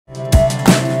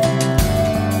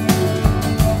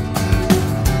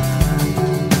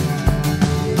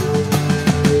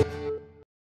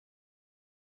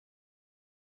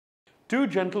Two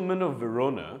Gentlemen of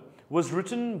Verona was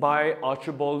written by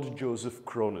Archibald Joseph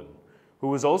Cronin, who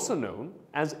was also known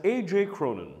as A.J.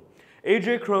 Cronin.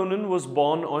 A.J. Cronin was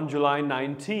born on July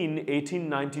 19,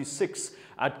 1896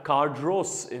 at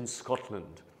Cardross in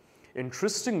Scotland.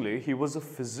 Interestingly, he was a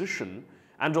physician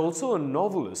and also a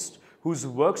novelist whose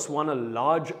works won a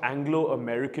large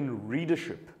Anglo-American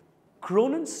readership.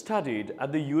 Cronin studied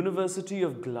at the University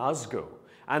of Glasgow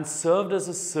and served as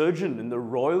a surgeon in the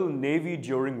Royal Navy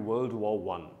during World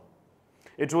War I.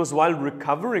 It was while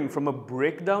recovering from a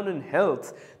breakdown in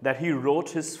health that he wrote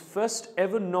his first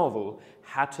ever novel,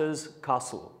 Hatter's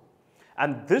Castle.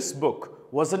 And this book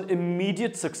was an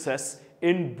immediate success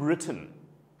in Britain.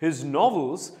 His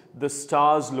novels, The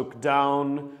Stars Look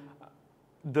Down,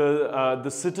 the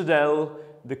Citadel,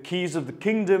 The Keys of the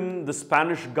Kingdom, The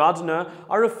Spanish Gardener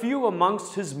are a few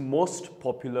amongst his most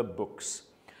popular books.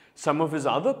 Some of his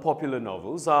other popular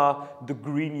novels are The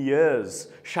Green Years,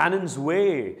 Shannon's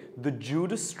Way, The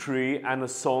Judas Tree, and A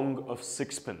Song of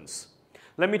Sixpence.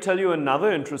 Let me tell you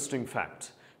another interesting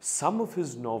fact. Some of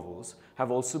his novels have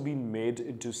also been made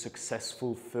into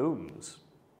successful films.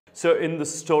 So in the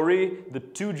story, The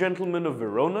Two Gentlemen of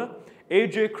Verona,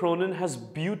 A.J. Cronin has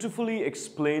beautifully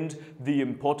explained the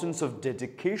importance of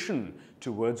dedication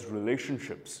towards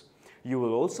relationships. You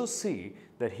will also see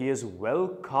that he has well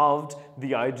carved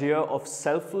the idea of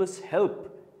selfless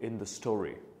help in the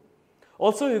story.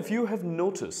 Also, if you have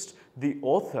noticed, the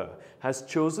author has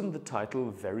chosen the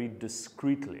title very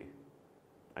discreetly.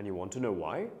 And you want to know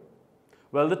why?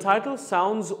 Well, the title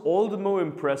sounds all the more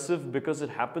impressive because it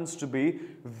happens to be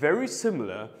very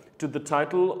similar to the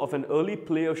title of an early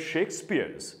play of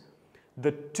Shakespeare's,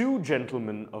 The Two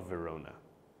Gentlemen of Verona.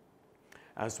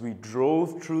 As we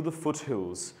drove through the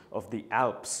foothills of the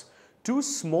Alps, two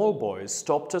small boys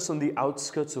stopped us on the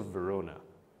outskirts of Verona.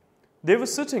 They were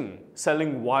sitting,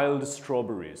 selling wild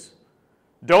strawberries.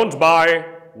 "Don't buy,"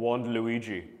 warned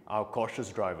Luigi, our cautious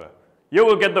driver. "You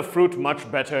will get the fruit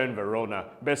much better in Verona.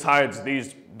 Besides,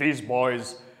 these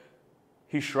boys..."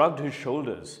 He shrugged his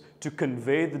shoulders to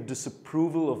convey the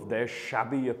disapproval of their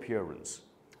shabby appearance.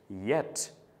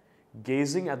 Yet,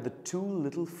 gazing at the two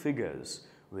little figures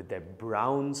with their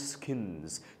brown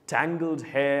skins, tangled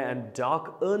hair, and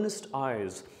dark, earnest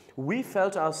eyes, we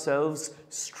felt ourselves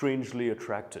strangely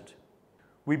attracted.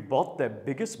 We bought their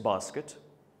biggest basket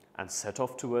and set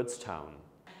off towards town.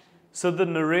 So the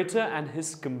narrator and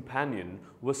his companion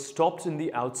were stopped in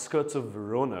the outskirts of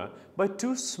Verona by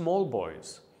two small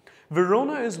boys.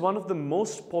 Verona is one of the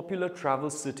most popular travel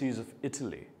cities of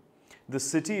Italy. The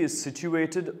city is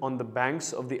situated on the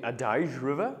banks of the Adige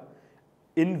River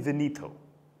in Veneto.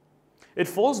 It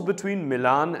falls between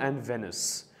Milan and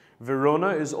Venice. Verona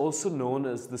is also known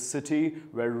as the city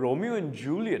where Romeo and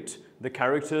Juliet, the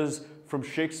characters from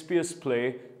Shakespeare's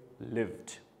play,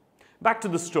 lived. Back to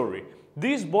the story.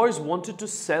 These boys wanted to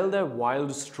sell their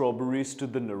wild strawberries to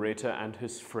the narrator and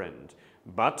his friend.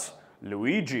 But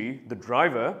Luigi, the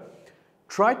driver,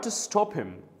 tried to stop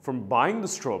him from buying the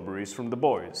strawberries from the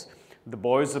boys. The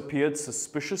boys appeared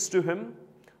suspicious to him.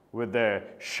 With their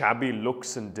shabby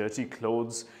looks and dirty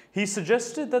clothes, he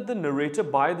suggested that the narrator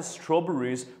buy the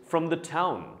strawberries from the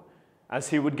town, as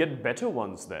he would get better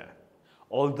ones there.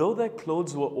 Although their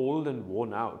clothes were old and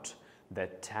worn out, their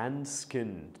tanned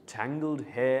skin, tangled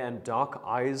hair, and dark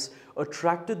eyes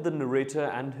attracted the narrator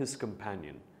and his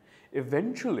companion.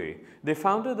 Eventually, they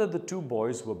found out that the two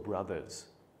boys were brothers.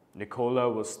 Nicola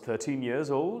was 13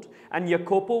 years old and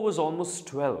Jacopo was almost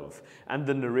 12, and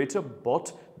the narrator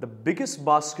bought the biggest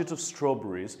basket of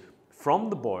strawberries from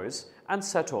the boys and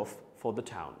set off for the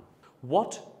town.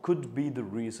 What could be the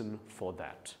reason for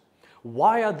that?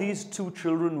 Why are these two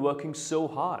children working so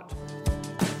hard?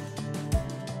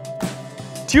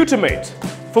 Tutormate.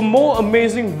 For more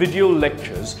amazing video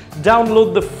lectures,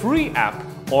 download the free app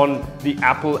on the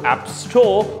Apple App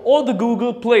Store or the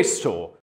Google Play Store.